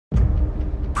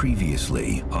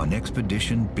Previously on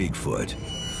Expedition Bigfoot.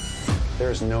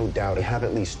 There's no doubt we have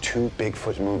at least 2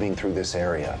 Bigfoot moving through this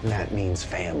area. That means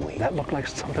family. That looked like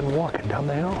something walking down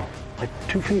the hill, like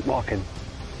 2 feet walking.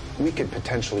 We could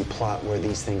potentially plot where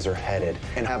these things are headed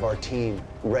and have our team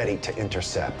ready to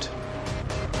intercept.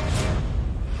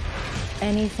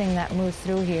 Anything that moves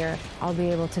through here, I'll be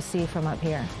able to see from up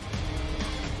here.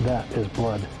 That is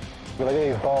blood. Look at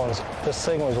these bones. This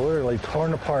thing was literally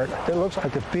torn apart. It looks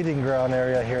like the feeding ground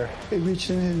area here. It reached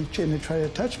in and tried to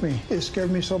touch me. It scared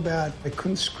me so bad. I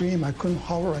couldn't scream. I couldn't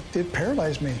holler. It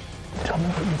paralyzed me. Tell me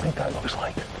what you think that looks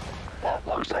like. That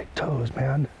looks like toes,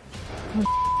 man.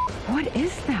 What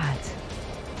is that?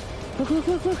 Look, look,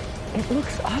 look, look. It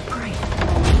looks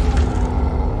upright.